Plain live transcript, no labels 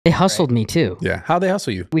They hustled me too. Yeah. How'd they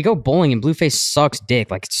hustle you? We go bowling and Blueface sucks dick.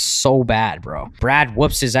 Like, it's so bad, bro. Brad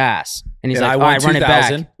whoops his ass. And he's like, all right, run it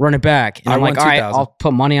back. Run it back. And I'm like, all right, I'll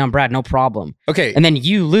put money on Brad. No problem. Okay. And then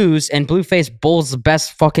you lose and Blueface bowls the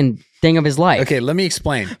best fucking thing of his life. Okay, let me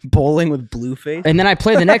explain. Bowling with Blueface? And then I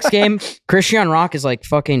play the next game. Christian Rock is like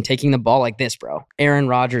fucking taking the ball like this, bro. Aaron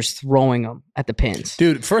Rodgers throwing them at the pins.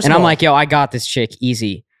 Dude, first and of all. I'm like, yo, I got this chick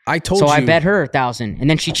easy. I told you. So I bet her 1,000. And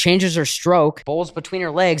then she changes her stroke, bowls between her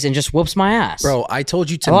legs, and just whoops my ass. Bro, I told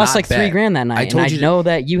you to I lost not like bet. $3 grand that night. I know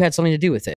that you had something to do with it.